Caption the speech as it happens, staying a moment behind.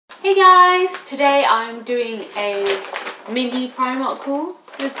Hey guys, today I'm doing a mini Primark haul.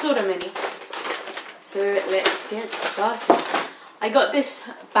 It's sort of mini. So let's get started. I got this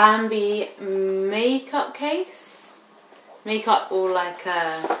Bambi makeup case. Makeup or like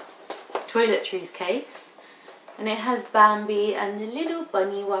a toiletries case. And it has Bambi and the little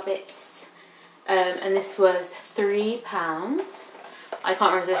bunny wabbits. And this was £3. I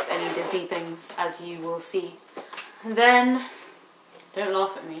can't resist any Disney things, as you will see. And then, don't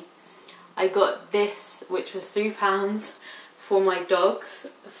laugh at me, I got this, which was £3 for my dogs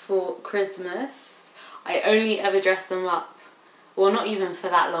for Christmas. I only ever dress them up, well, not even for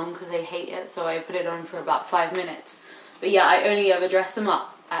that long because they hate it, so I put it on for about 5 minutes. But yeah, I only ever dress them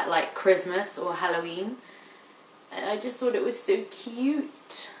up at like Christmas or Halloween, and I just thought it was so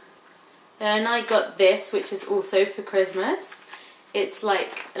cute. Then I got this, which is also for Christmas. It's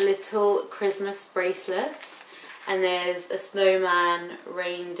like little Christmas bracelets, and there's a snowman,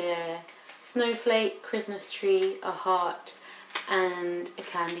 reindeer, snowflake, Christmas tree, a heart, and a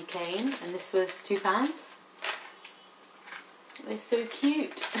candy cane. And this was £2. They're so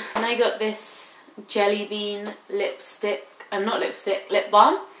cute. And I got this jelly bean lipstick, not lipstick, lip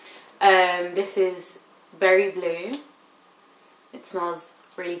balm. This is berry blue. It smells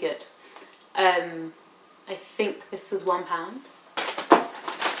really good. I think this was £1.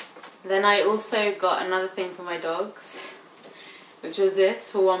 Then I also got another thing for my dogs, which was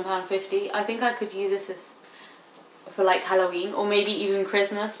this for £1.50. I think I could use this for like Halloween or maybe even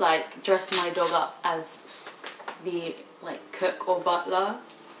Christmas, like dress my dog up as the like cook or butler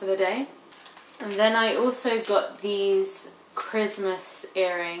for the day. And then I also got these Christmas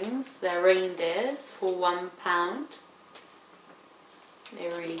earrings. They're reindeers for £1.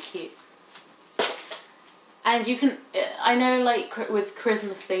 They're really cute. And you can, I know like with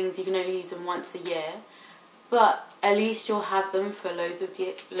Christmas things you can only use them once a year, but at least you'll have them for loads of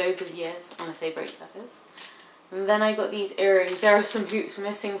years, when I say break that is. And then I got these earrings. There are some hoops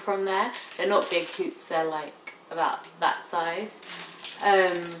missing from there. They're not big hoops, they're like about that size.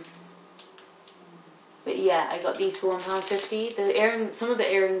 But yeah, I got these for £1.50. The earrings, some of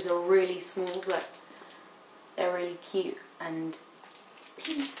the earrings are really small, but they're really cute and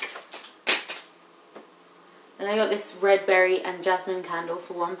pink. And I got this red berry and jasmine candle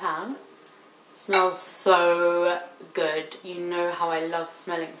for £1. Smells so good. You know how I love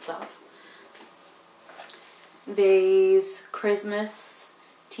smelling stuff. These Christmas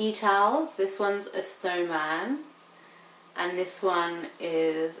tea towels. This one's a snowman. And this one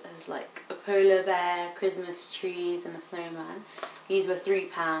is like a polar bear, Christmas trees and a snowman. These were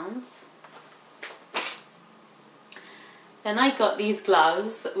 £3. Then I got these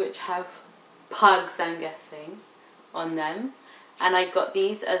gloves, which have pugs, I'm guessing, on them. And I got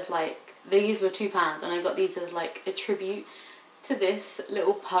these as like, these were £2, and I got these as like a tribute to this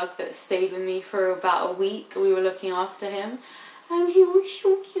little pug that stayed with me for about a week. We were looking after him and he was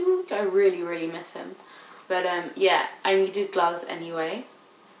so cute. I really miss him. But yeah, I needed gloves anyway,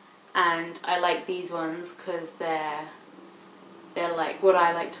 and I like these ones because they're like what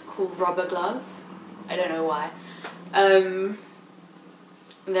I like to call rubber gloves. I don't know why.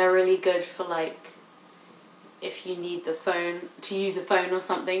 They're really good for like if you need the phone, to use a phone or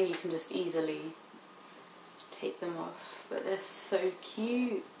something, you can just easily take them off. But they're so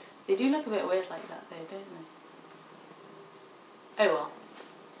cute. They do look a bit weird like that though, don't they? Oh well.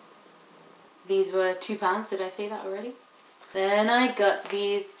 These were £2, did I say that already? Then I got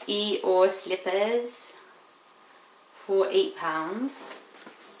these Eeyore slippers for £8.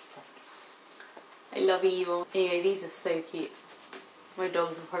 I love Eeyore. Anyway, these are so cute. My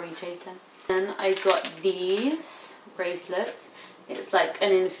dogs will probably chase them. Then I got these bracelets. It's like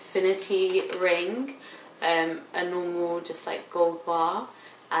an infinity ring, a normal just like gold bar,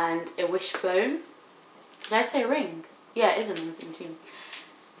 and a wishbone. Did I say ring? Yeah, it is an infinity,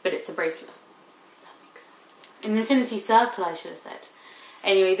 but it's a bracelet. Does that make sense? An infinity circle, I should have said.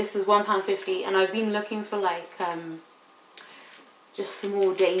 Anyway, this was £1.50, and I've been looking for like just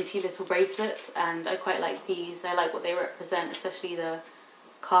small dainty little bracelets, and I quite like these. I like what they represent, especially the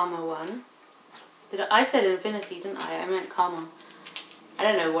Karma one. I said infinity, didn't I? I meant Karma. I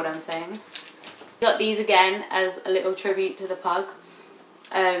don't know what I'm saying. Got these again as a little tribute to the pug.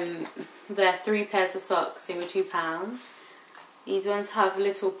 They're 3 pairs of socks. They were £2. These ones have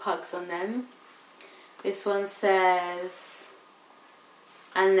little pugs on them. This one says,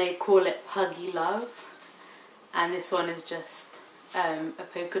 and they call it Puggy Love. And this one is just a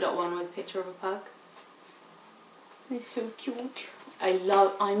polka dot one with a picture of a pug. He's so cute.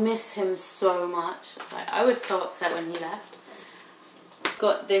 I miss him so much. Like, I was so upset when he left.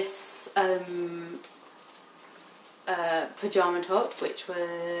 Got this pyjama top, which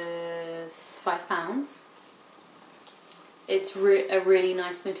was £5. It's a really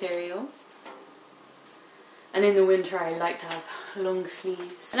nice material. And in the winter I like to have long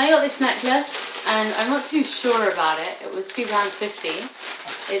sleeves. And I got this necklace, and I'm not too sure about it. It was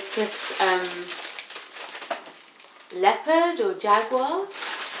 £2.50. It's this leopard or jaguar?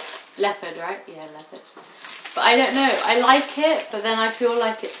 Leopard, right? Yeah, leopard. But I don't know. I like it, but then I feel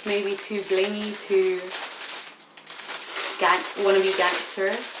like it's maybe too blingy to wanna be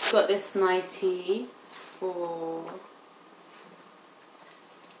gangster. Got this nightie for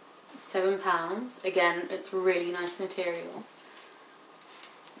 £7. Again, it's really nice material.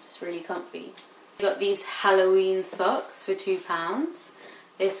 Just really comfy. I got these Halloween socks for £2.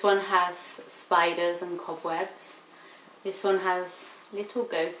 This one has spiders and cobwebs. This one has little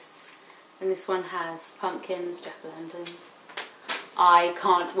ghosts. And this one has pumpkins, jack-o'-lanterns. I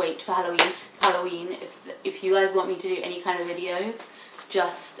can't wait for Halloween. It's Halloween. If you guys want me to do any kind of videos,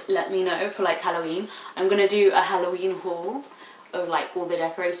 just let me know for like Halloween. I'm going to do a Halloween haul of like all the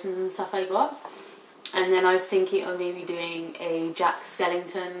decorations and stuff I got. And then I was thinking of maybe doing a Jack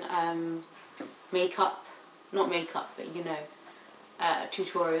Skellington makeup, not makeup, but you know,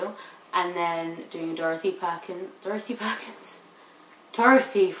 tutorial. And then doing Dorothy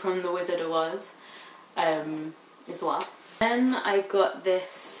from The Wizard of Oz as well. Then I got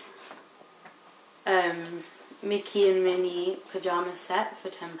this Mickey and Minnie pyjama set for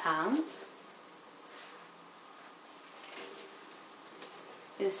 £10.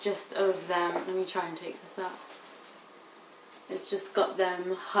 It's just of them. Let me try and take this out. It's just got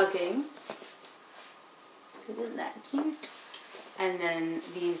them hugging. Isn't that cute? And then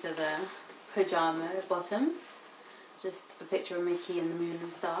these are the pyjama bottoms. Just a picture of Mickey and the moon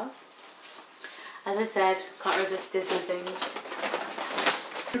and stars. As I said, can't resist Disney things.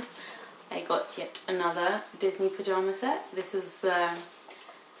 I got yet another Disney pyjama set. This is the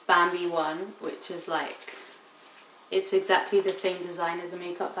Bambi one, which is like, it's exactly the same design as the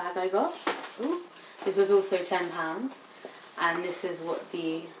makeup bag I got. Ooh. This was also £10, and this is what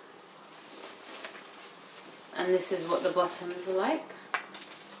the bottoms are like.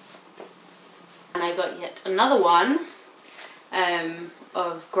 And I got yet another one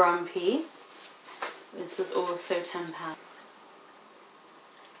of Grumpy. This was also £10.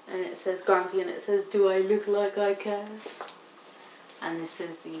 And it says Grumpy, and it says, "Do I look like I care?" And this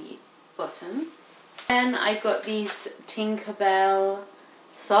is the bottom. Then I got these Tinkerbell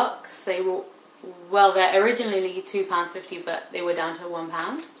socks. They were, well, they're originally £2.50, but they were down to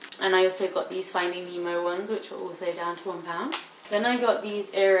 £1. And I also got these Finding Nemo ones, which were also down to £1. Then I got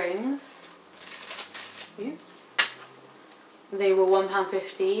these earrings. Oops. They were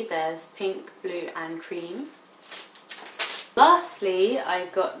 £1.50. There's pink, blue and cream. Lastly, I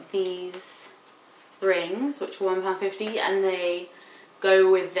got these rings, which were £1.50, and they go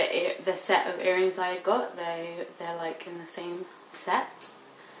with the set of earrings I got. They're like in the same set.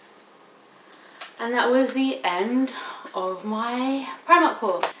 And that was the end of my Primark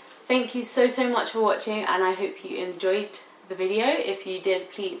haul. Thank you so much for watching, and I hope you enjoyed the video. If you did,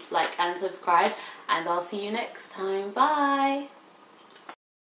 please like and subscribe, and I'll see you next time. Bye!